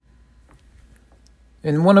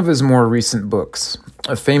In one of his more recent books,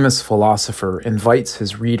 a famous philosopher invites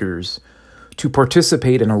his readers to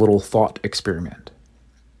participate in a little thought experiment.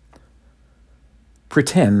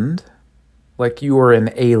 Pretend like you are an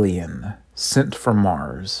alien sent from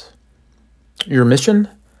Mars. Your mission?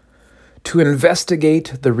 To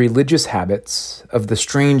investigate the religious habits of the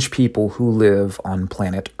strange people who live on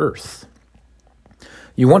planet Earth.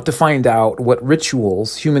 You want to find out what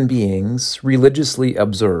rituals human beings religiously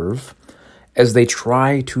observe as they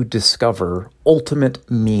try to discover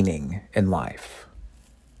ultimate meaning in life.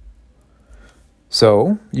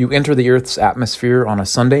 So, you enter the Earth's atmosphere on a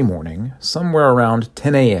Sunday morning, somewhere around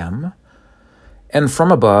 10 a.m., and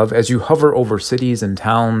from above, as you hover over cities and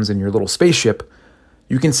towns in your little spaceship,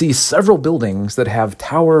 you can see several buildings that have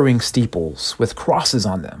towering steeples with crosses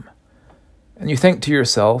on them. And you think to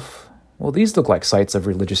yourself, well, these look like sites of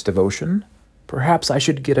religious devotion. Perhaps I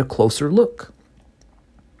should get a closer look.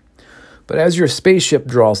 But as your spaceship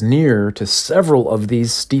draws near to several of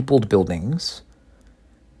these steepled buildings,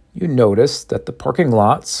 you notice that the parking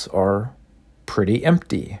lots are pretty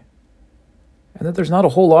empty, and that there's not a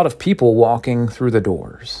whole lot of people walking through the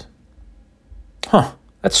doors.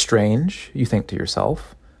 That's strange, you think to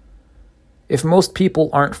yourself. If most people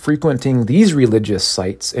aren't frequenting these religious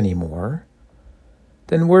sites anymore,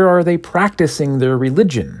 then where are they practicing their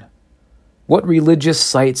religion? What religious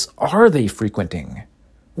sites are they frequenting?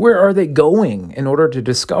 Where are they going in order to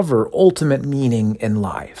discover ultimate meaning in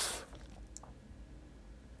life?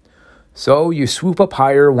 So you swoop up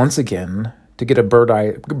higher once again to get a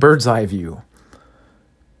bird's eye view.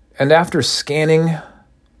 And after scanning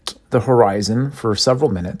the horizon for several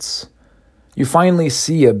minutes, you finally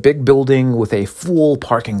see a big building with a full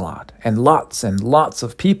parking lot and lots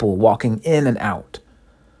of people walking in and out.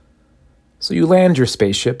 So you land your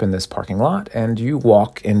spaceship in this parking lot and you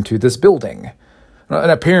walk into this building. And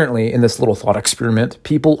apparently, in this little thought experiment,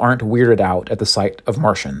 people aren't weirded out at the sight of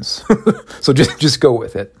Martians. So just go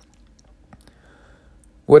with it.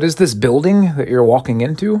 What is this building that you're walking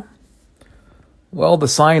into? Well, the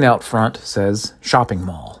sign out front says shopping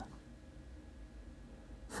mall.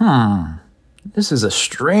 This is a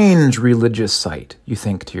strange religious site, you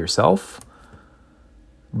think to yourself.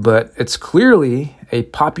 But it's clearly a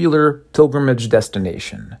popular pilgrimage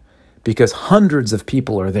destination, because hundreds of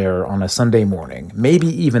people are there on a Sunday morning, maybe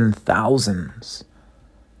even thousands.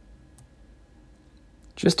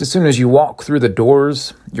 Just as soon as you walk through the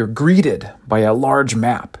doors, you're greeted by a large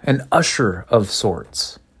map, an usher of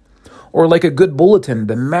sorts. Or like a good bulletin,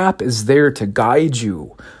 the map is there to guide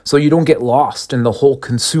you so you don't get lost in the whole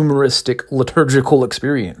consumeristic liturgical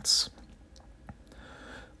experience.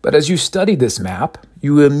 But as you study this map,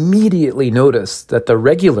 you immediately notice that the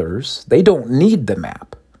regulars, they don't need the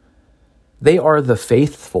map. They are the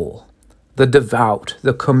faithful, the devout,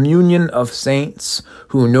 the communion of saints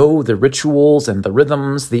who know the rituals and the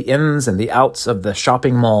rhythms, the ins and the outs of the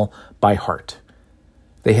shopping mall by heart.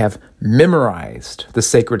 They have memorized the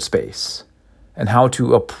sacred space and how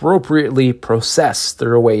to appropriately process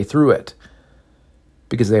their way through it,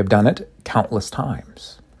 because they have done it countless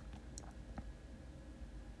times.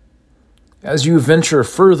 As you venture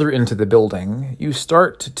further into the building, you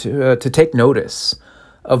start to take notice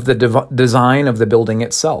of the design of the building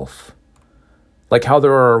itself. Like how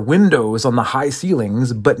there are windows on the high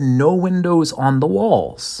ceilings, but no windows on the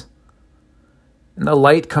walls. And the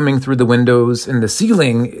light coming through the windows in the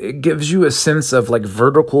ceiling, it gives you a sense of like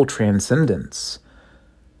vertical transcendence.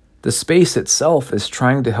 The space itself is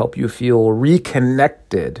trying to help you feel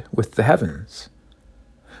reconnected with the heavens.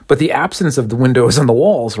 But the absence of the windows on the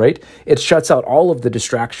walls, right? It shuts out all of the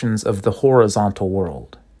distractions of the horizontal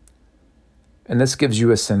world. And this gives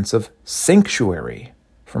you a sense of sanctuary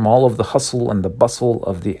from all of the hustle and the bustle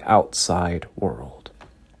of the outside world.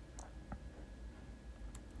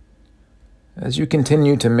 As you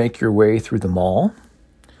continue to make your way through the mall,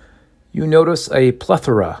 you notice a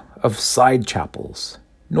plethora of side chapels: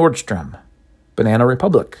 Nordstrom, Banana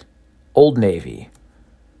Republic, Old Navy.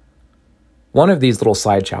 One of these little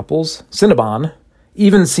side chapels, Cinnabon,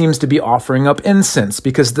 even seems to be offering up incense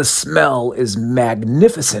because the smell is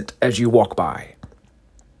magnificent as you walk by.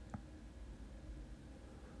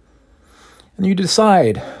 And you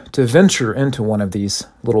decide to venture into one of these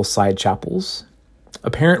little side chapels,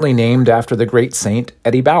 apparently named after the great saint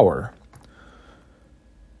Eddie Bauer.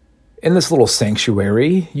 In this little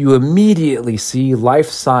sanctuary, you immediately see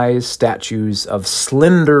life-size statues of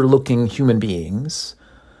slender-looking human beings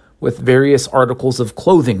with various articles of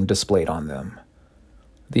clothing displayed on them.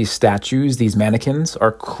 These statues, these mannequins,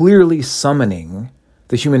 are clearly summoning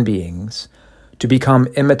the human beings to become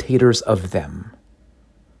imitators of them,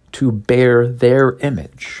 to bear their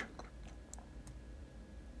image.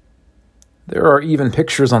 There are even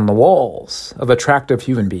pictures on the walls of attractive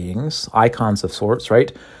human beings, icons of sorts,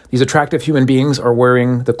 right? These attractive human beings are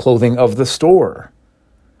wearing the clothing of the store.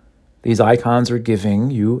 These icons are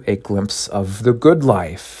giving you a glimpse of the good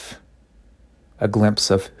life, a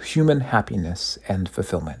glimpse of human happiness and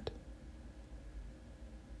fulfillment.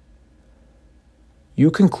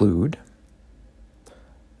 You conclude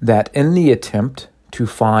that in the attempt to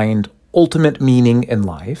find ultimate meaning in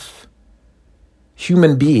life,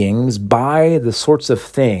 human beings buy the sorts of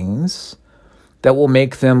things that will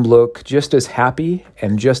make them look just as happy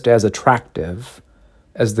and just as attractive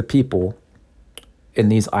as the people in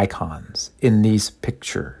these icons, in these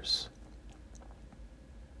pictures.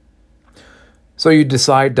 So you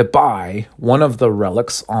decide to buy one of the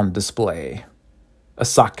relics on display, a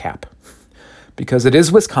sock cap, because it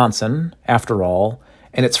is Wisconsin, after all,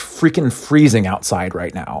 and it's freaking freezing outside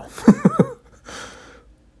right now.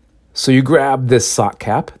 So you grab this sock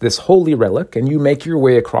cap, this holy relic, and you make your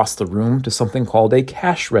way across the room to something called a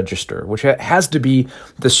cash register, which has to be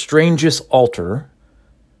the strangest altar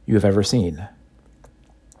you have ever seen.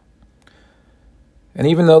 And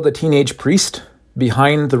even though the teenage priest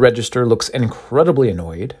behind the register looks incredibly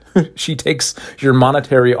annoyed, she takes your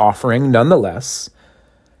monetary offering nonetheless,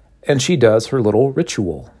 and she does her little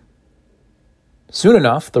ritual. Soon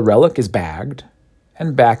enough, the relic is bagged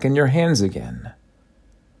and back in your hands again.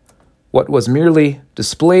 What was merely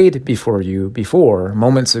displayed before you before,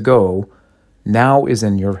 moments ago, now is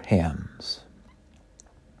in your hands.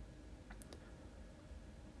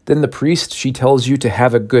 Then the priest, she tells you to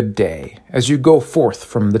have a good day as you go forth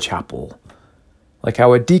from the chapel, like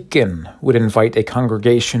how a deacon would invite a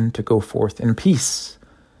congregation to go forth in peace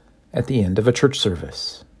at the end of a church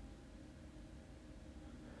service.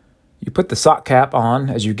 You put the sock cap on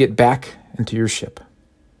as you get back into your ship.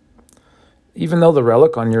 Even though the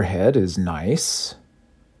relic on your head is nice,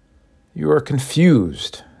 you are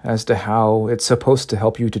confused as to how it's supposed to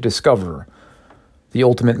help you to discover the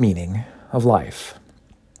ultimate meaning of life.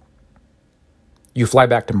 You fly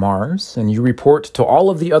back to Mars, and you report to all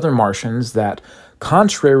of the other Martians that,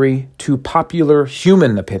 contrary to popular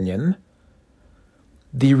human opinion,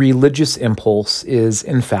 the religious impulse is,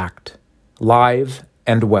 in fact, live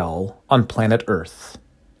and well on planet Earth.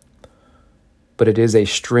 But it is a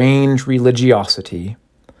strange religiosity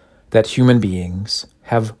that human beings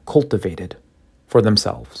have cultivated for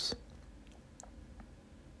themselves.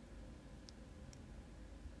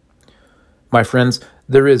 My friends,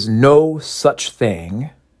 there is no such thing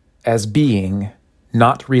as being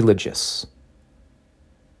not religious.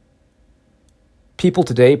 People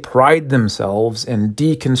today pride themselves in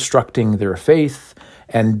deconstructing their faith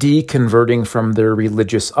and deconverting from their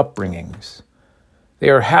religious upbringings. They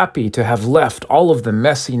are happy to have left all of the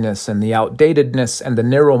messiness and the outdatedness and the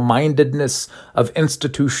narrow-mindedness of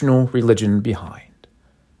institutional religion behind.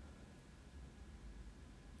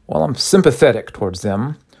 While I'm sympathetic towards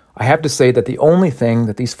them, I have to say that the only thing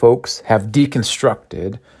that these folks have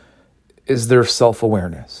deconstructed is their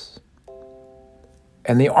self-awareness.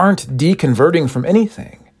 And they aren't deconverting from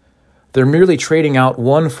anything. They're merely trading out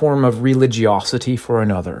one form of religiosity for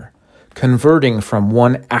another, converting from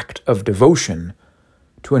one act of devotion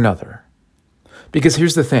to another. Because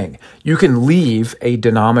here's the thing, you can leave a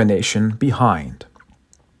denomination behind,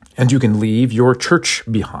 and you can leave your church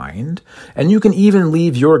behind, and you can even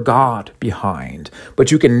leave your God behind,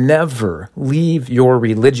 but you can never leave your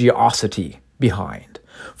religiosity behind,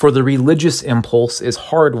 for the religious impulse is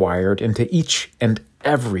hardwired into each and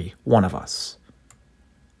every one of us.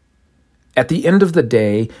 At the end of the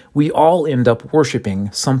day, we all end up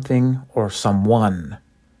worshiping something or someone.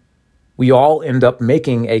 We all end up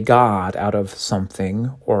making a God out of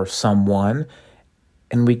something or someone,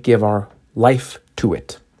 and we give our life to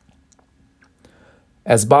it.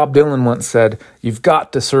 As Bob Dylan once said, you've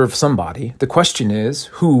got to serve somebody. The question is,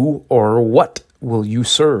 who or what will you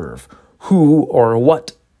serve? Who or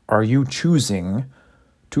what are you choosing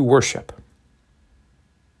to worship?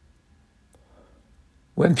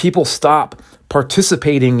 When people stop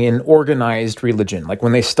participating in organized religion, like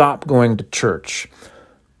when they stop going to church,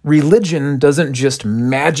 religion doesn't just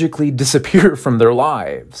magically disappear from their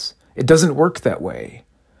lives. It doesn't work that way.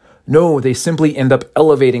 No, they simply end up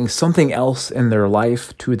elevating something else in their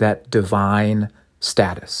life to that divine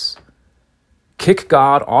status. Kick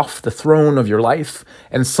God off the throne of your life,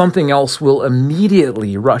 and something else will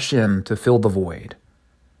immediately rush in to fill the void.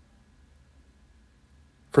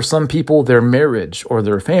 For some people, their marriage or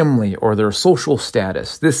their family or their social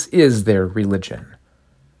status, this is their religion.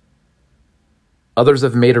 Others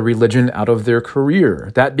have made a religion out of their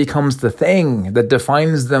career. That becomes the thing that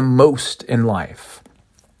defines them most in life.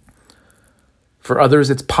 For others,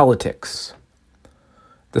 it's politics.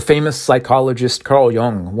 The famous psychologist Carl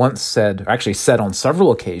Jung once said on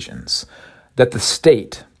several occasions, that the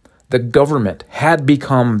state, the government, had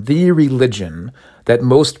become the religion that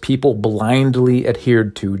most people blindly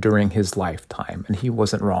adhered to during his lifetime, and he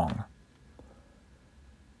wasn't wrong.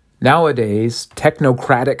 Nowadays,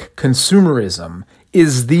 technocratic consumerism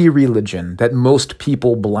is the religion that most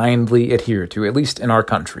people blindly adhere to, at least in our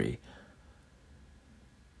country.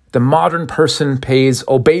 The modern person pays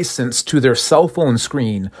obeisance to their cell phone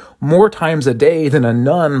screen more times a day than a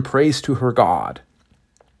nun prays to her God.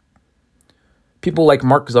 People like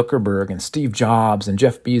Mark Zuckerberg and Steve Jobs and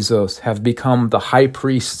Jeff Bezos have become the high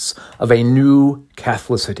priests of a new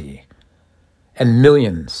Catholicity, and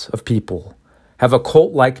millions of people have a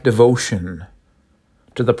cult-like devotion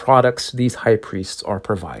to the products these high priests are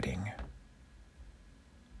providing.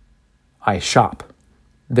 I shop,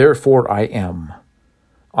 therefore I am.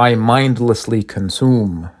 I mindlessly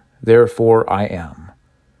consume, therefore I am.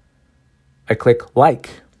 I click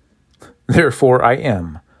like, therefore I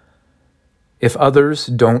am. If others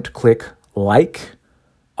don't click like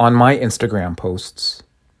on my Instagram posts,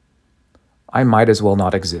 I might as well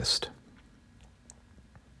not exist.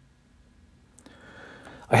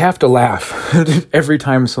 I have to laugh every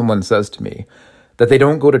time someone says to me that they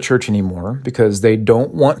don't go to church anymore because they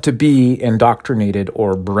don't want to be indoctrinated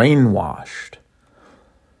or brainwashed.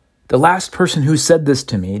 The last person who said this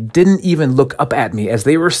to me didn't even look up at me as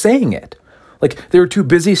they were saying it. Like they were too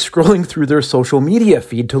busy scrolling through their social media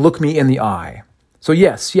feed to look me in the eye. So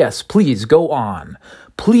yes, please go on.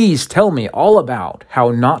 Please tell me all about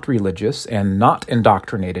how not religious and not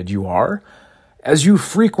indoctrinated you are as you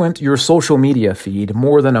frequent your social media feed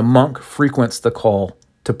more than a monk frequents the call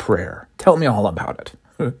to prayer. Tell me all about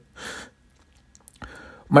it.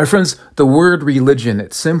 My friends, the word religion,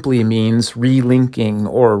 it simply means relinking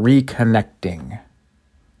or reconnecting.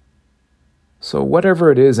 So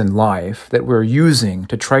whatever it is in life that we're using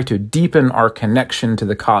to try to deepen our connection to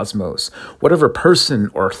the cosmos, whatever person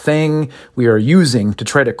or thing we are using to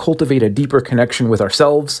try to cultivate a deeper connection with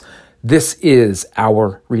ourselves, this is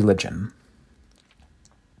our religion.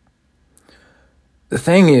 The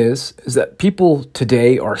thing is that people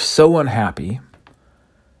today are so unhappy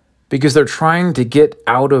because they're trying to get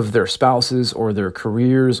out of their spouses or their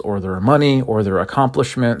careers or their money or their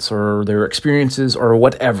accomplishments or their experiences or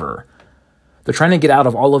whatever. They're trying to get out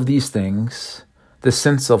of all of these things, the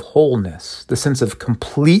sense of wholeness, the sense of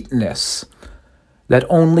completeness that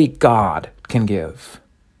only God can give.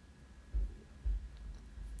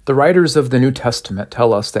 The writers of the New Testament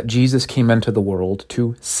tell us that Jesus came into the world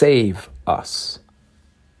to save us.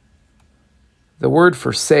 The word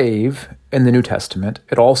for save in the New Testament,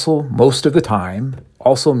 it also, most of the time,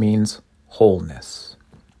 also means wholeness.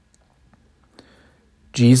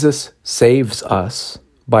 Jesus saves us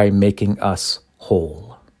by making us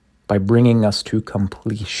whole, by bringing us to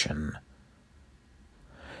completion.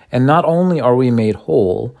 And not only are we made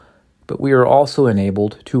whole, but we are also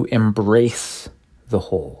enabled to embrace the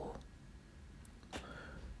whole.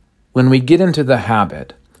 When we get into the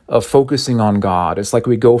habit of focusing on God, it's like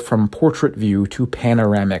we go from portrait view to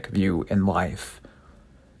panoramic view in life.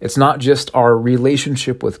 It's not just our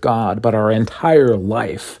relationship with God, but our entire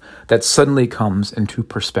life that suddenly comes into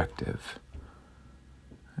perspective.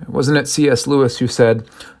 Wasn't it C.S. Lewis who said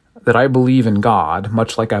that I believe in God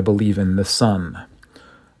much like I believe in the sun?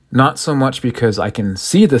 Not so much because I can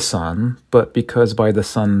see the sun, but because by the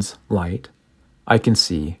sun's light, I can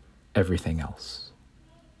see everything else.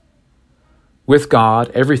 With God,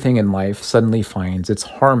 everything in life suddenly finds its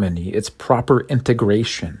harmony, its proper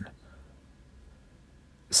integration.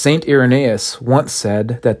 Saint Irenaeus once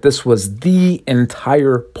said that this was the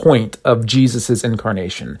entire point of Jesus'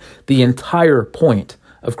 incarnation, the entire point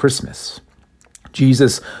of Christmas.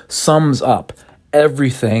 Jesus sums up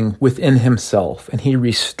everything within himself, and he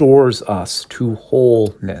restores us to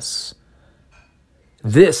wholeness.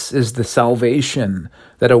 This is the salvation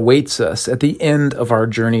that awaits us at the end of our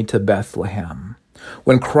journey to Bethlehem.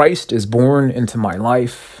 When Christ is born into my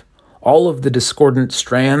life, all of the discordant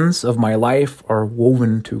strands of my life are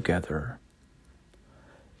woven together.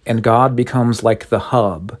 And God becomes like the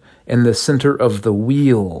hub in the center of the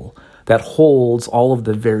wheel that holds all of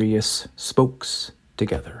the various spokes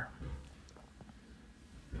together.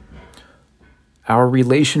 Our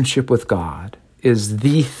relationship with God is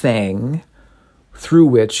the thing through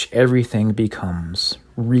which everything becomes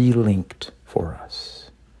relinked for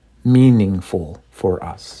us, meaningful for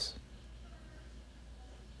us.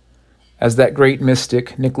 As that great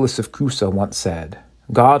mystic Nicholas of Cusa once said,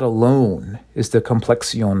 God alone is the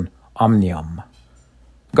complexion omnium.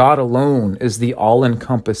 God alone is the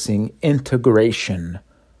all-encompassing integration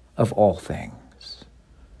of all things.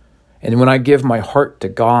 And when I give my heart to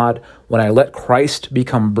God, when I let Christ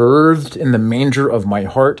become birthed in the manger of my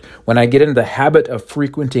heart, when I get in the habit of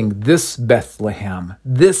frequenting this Bethlehem,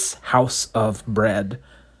 this house of bread,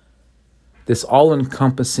 this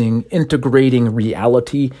all-encompassing, integrating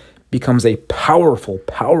reality becomes a powerful,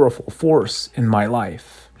 powerful force in my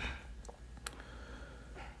life.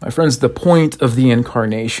 My friends, the point of the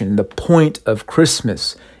incarnation, the point of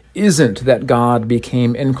Christmas, isn't that God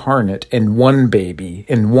became incarnate in one baby,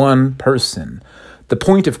 in one person. The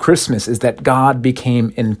point of Christmas is that God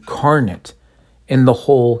became incarnate in the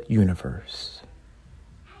whole universe.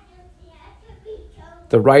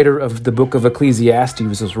 The writer of the book of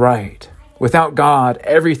Ecclesiastes is right. Without God,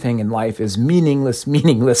 everything in life is meaningless,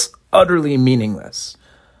 utterly meaningless.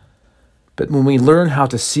 But when we learn how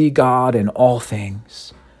to see God in all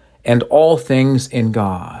things, and all things in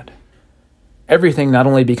God, everything not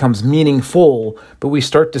only becomes meaningful, but we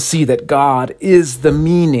start to see that God is the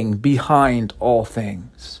meaning behind all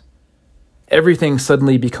things. Everything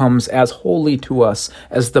suddenly becomes as holy to us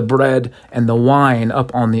as the bread and the wine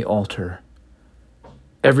up on the altar.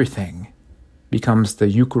 Everything becomes the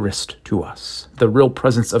Eucharist to us, the real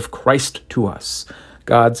presence of Christ to us,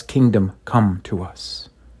 God's kingdom come to us.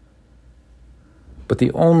 But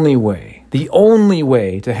the only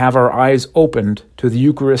way to have our eyes opened to the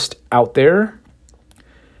Eucharist out there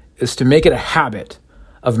is to make it a habit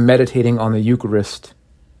of meditating on the Eucharist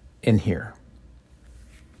in here.